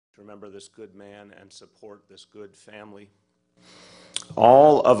remember this good man and support this good family.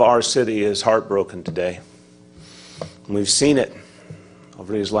 All of our city is heartbroken today. And we've seen it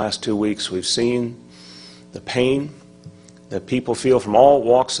over these last 2 weeks. We've seen the pain that people feel from all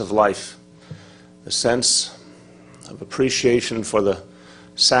walks of life, the sense of appreciation for the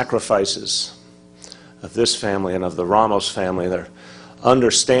sacrifices of this family and of the Ramos family, their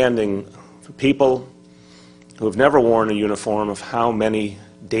understanding for people who have never worn a uniform of how many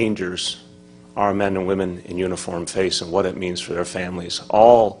dangers our men and women in uniform face and what it means for their families.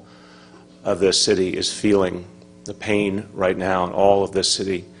 All of this city is feeling the pain right now, and all of this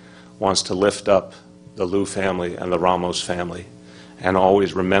city wants to lift up the Liu family and the Ramos family and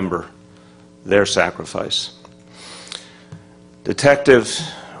always remember their sacrifice. Detective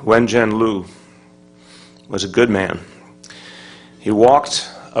Wenjian Liu was a good man. He walked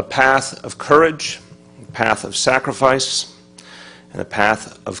a path of courage, a path of sacrifice, and a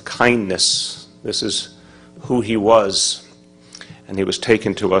path of kindness. This is who he was, and he was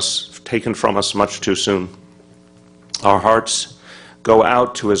taken from us much too soon. Our hearts go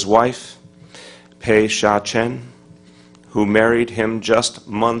out to his wife, Pei Sha-chen, who married him just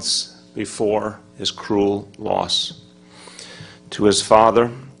months before his cruel loss. To his father,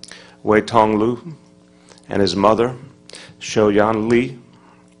 Wei Tong Liu, and his mother, Shouyan Li,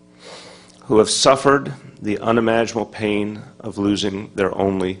 who have suffered the unimaginable pain of losing their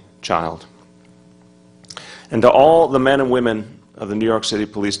only child. And to all the men and women of the New York City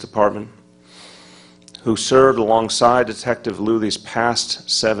Police Department who served alongside Detective Liu these past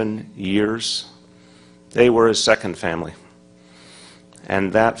 7 years, they were his second family.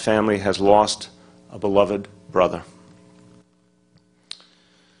 And that family has lost a beloved brother.